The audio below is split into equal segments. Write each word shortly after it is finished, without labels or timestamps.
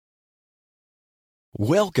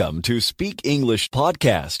Welcome to Speak English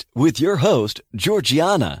Podcast with your host,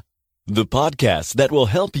 Georgiana, the podcast that will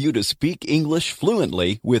help you to speak English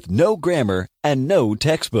fluently with no grammar and no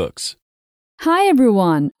textbooks. Hi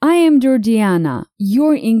everyone, I am Georgiana,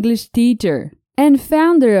 your English teacher and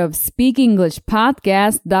founder of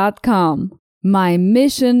SpeakEnglishPodcast.com. My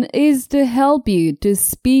mission is to help you to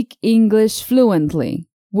speak English fluently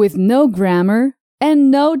with no grammar and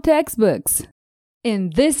no textbooks.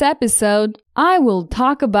 In this episode, I will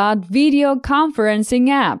talk about video conferencing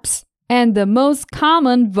apps and the most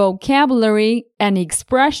common vocabulary and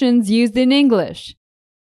expressions used in English.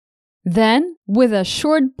 Then, with a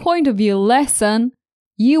short point of view lesson,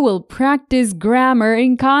 you will practice grammar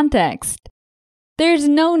in context. There's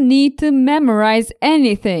no need to memorize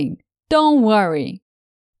anything. Don't worry.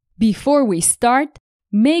 Before we start,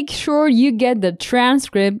 make sure you get the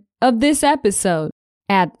transcript of this episode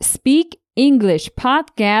at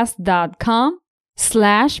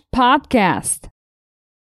speakenglishpodcast.com/podcast.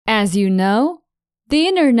 As you know, the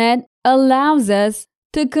internet allows us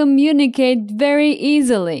to communicate very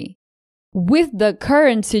easily. With the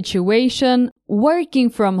current situation, working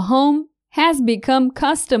from home has become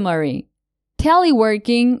customary.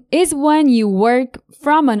 Teleworking is when you work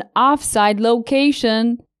from an off-site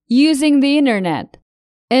location using the internet.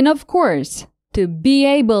 And of course, to be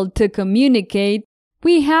able to communicate,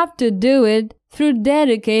 we have to do it through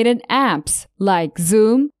dedicated apps like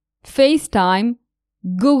Zoom, FaceTime,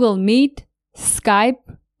 Google Meet, Skype,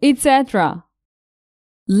 etc.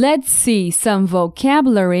 Let's see some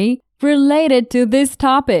vocabulary related to this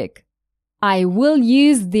topic. I will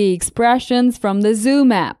use the expressions from the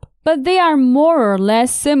Zoom app, but they are more or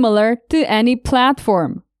less similar to any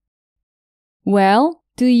platform. Well,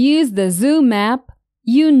 to use the Zoom app,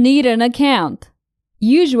 you need an account.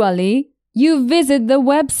 Usually, you visit the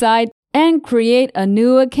website and create a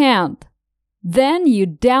new account. Then you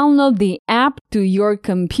download the app to your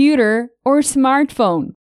computer or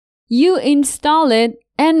smartphone. You install it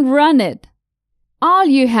and run it. All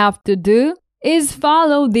you have to do is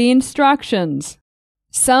follow the instructions.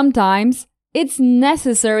 Sometimes it's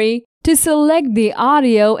necessary to select the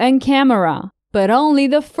audio and camera, but only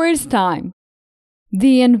the first time.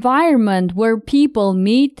 The environment where people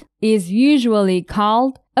meet is usually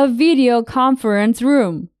called a video conference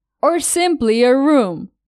room, or simply a room.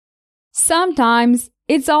 Sometimes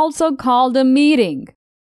it's also called a meeting.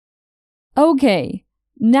 Okay,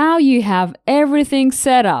 now you have everything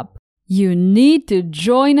set up. You need to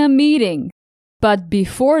join a meeting. But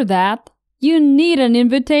before that, you need an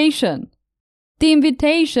invitation. The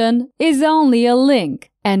invitation is only a link,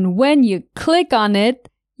 and when you click on it,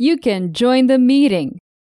 you can join the meeting.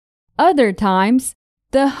 Other times,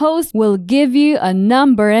 the host will give you a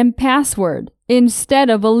number and password instead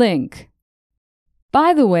of a link.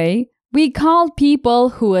 By the way, we call people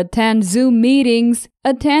who attend Zoom meetings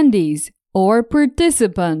attendees or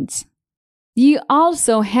participants. You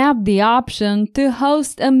also have the option to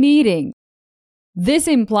host a meeting. This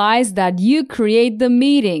implies that you create the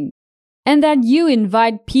meeting and that you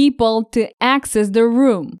invite people to access the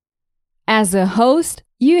room. As a host,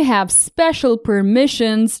 you have special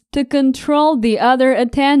permissions to control the other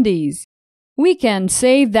attendees. We can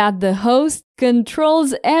say that the host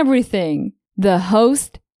controls everything. The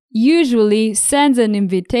host usually sends an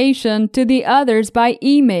invitation to the others by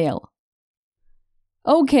email.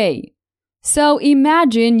 Okay, so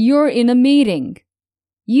imagine you're in a meeting.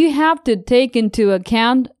 You have to take into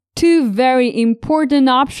account two very important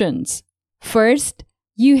options. First,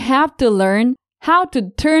 you have to learn how to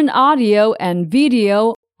turn audio and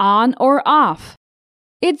video on or off.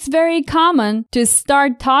 It's very common to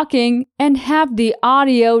start talking and have the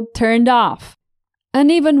audio turned off. An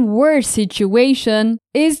even worse situation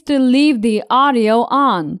is to leave the audio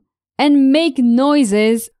on and make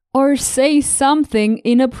noises or say something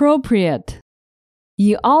inappropriate.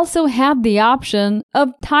 You also have the option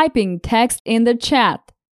of typing text in the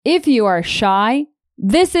chat. If you are shy,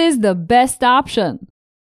 this is the best option.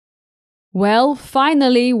 Well,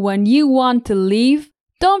 finally, when you want to leave,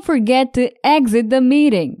 don't forget to exit the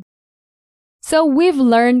meeting. So we've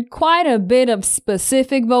learned quite a bit of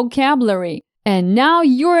specific vocabulary, and now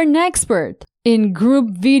you're an expert in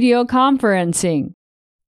group video conferencing.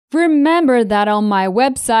 Remember that on my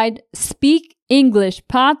website,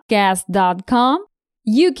 SpeakEnglishPodcast.com,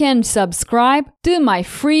 you can subscribe to my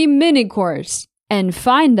free mini course and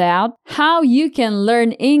find out how you can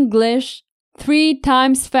learn English 3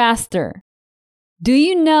 times faster. Do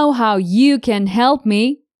you know how you can help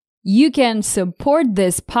me? You can support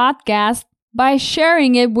this podcast by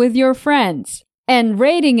sharing it with your friends and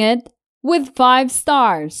rating it with 5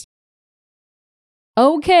 stars.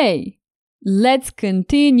 Okay, let's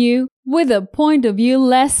continue with a point of view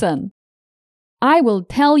lesson. I will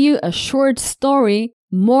tell you a short story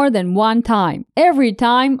more than one time. Every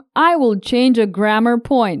time, I will change a grammar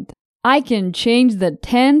point. I can change the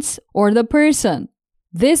tense or the person.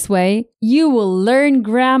 This way, you will learn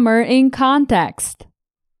grammar in context.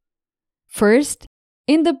 First,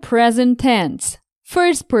 in the present tense,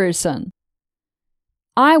 first person.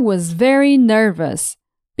 I was very nervous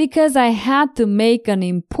because I had to make an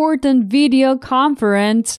important video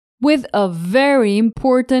conference with a very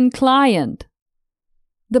important client.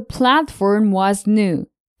 The platform was new,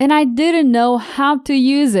 and I didn't know how to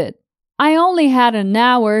use it. I only had an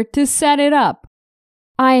hour to set it up.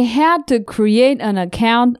 I had to create an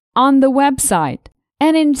account on the website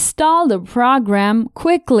and install the program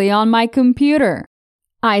quickly on my computer.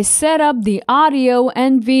 I set up the audio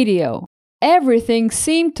and video. Everything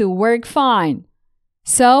seemed to work fine.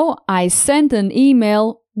 So I sent an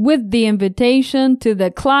email with the invitation to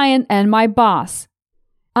the client and my boss.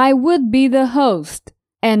 I would be the host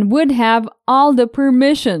and would have all the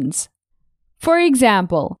permissions. For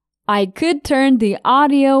example, I could turn the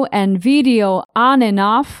audio and video on and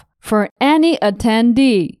off for any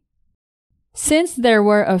attendee. Since there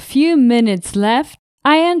were a few minutes left,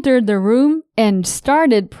 I entered the room and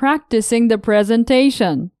started practicing the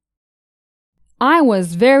presentation. I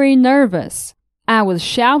was very nervous. I was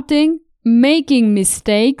shouting, making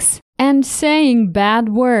mistakes, and saying bad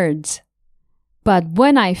words. But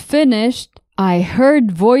when I finished, I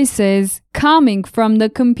heard voices coming from the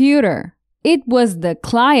computer. It was the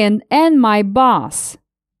client and my boss.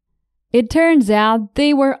 It turns out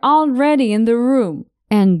they were already in the room,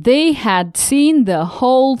 and they had seen the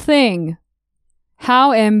whole thing.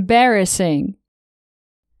 How embarrassing.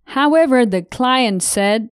 However, the client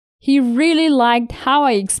said he really liked how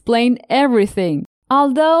I explained everything,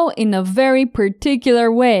 although in a very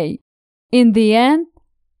particular way. In the end,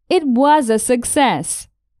 it was a success.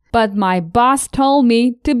 But my boss told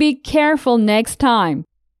me to be careful next time.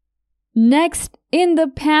 Next, in the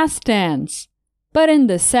past tense, but in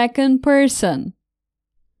the second person.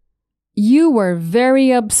 You were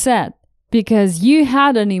very upset because you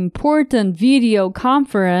had an important video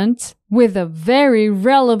conference with a very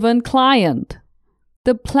relevant client.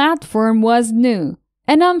 The platform was new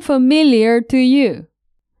and unfamiliar to you.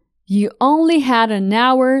 You only had an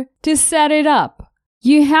hour to set it up.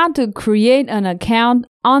 You had to create an account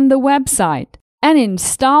on the website and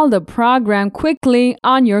install the program quickly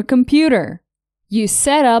on your computer. You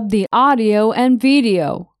set up the audio and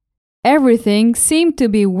video. Everything seemed to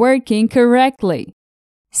be working correctly.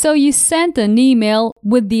 So you sent an email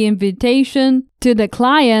with the invitation to the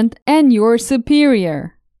client and your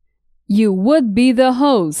superior. You would be the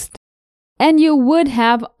host, and you would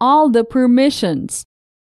have all the permissions.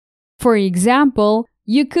 For example,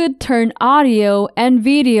 you could turn audio and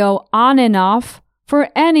video on and off for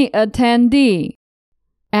any attendee.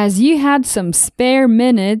 As you had some spare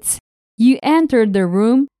minutes, you entered the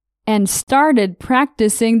room and started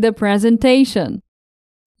practicing the presentation.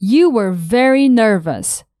 You were very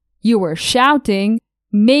nervous. You were shouting,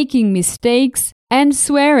 making mistakes, and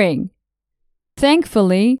swearing.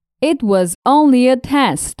 Thankfully, it was only a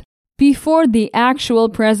test before the actual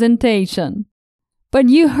presentation. But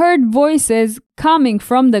you heard voices coming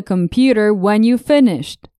from the computer when you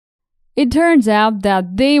finished. It turns out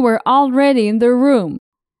that they were already in the room,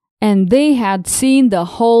 and they had seen the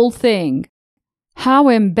whole thing. How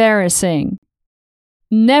embarrassing!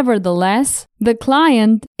 Nevertheless, the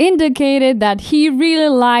client indicated that he really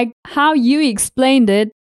liked how you explained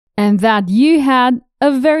it and that you had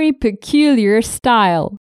a very peculiar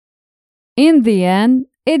style. In the end,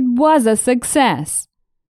 it was a success.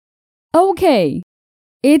 Okay,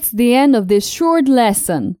 it's the end of this short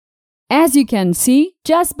lesson. As you can see,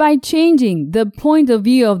 just by changing the point of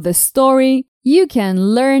view of the story, you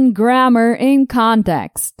can learn grammar in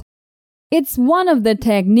context. It's one of the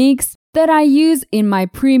techniques that I use in my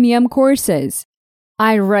premium courses.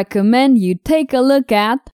 I recommend you take a look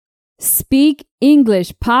at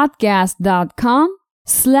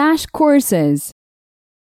speakenglishpodcast.com/courses.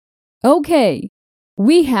 Okay,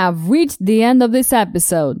 we have reached the end of this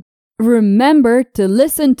episode. Remember to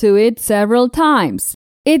listen to it several times.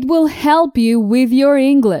 It will help you with your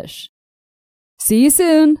English. See you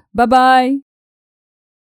soon. Bye-bye.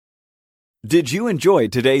 Did you enjoy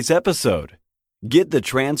today's episode? Get the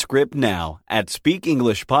transcript now at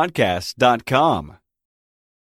speakenglishpodcast.com.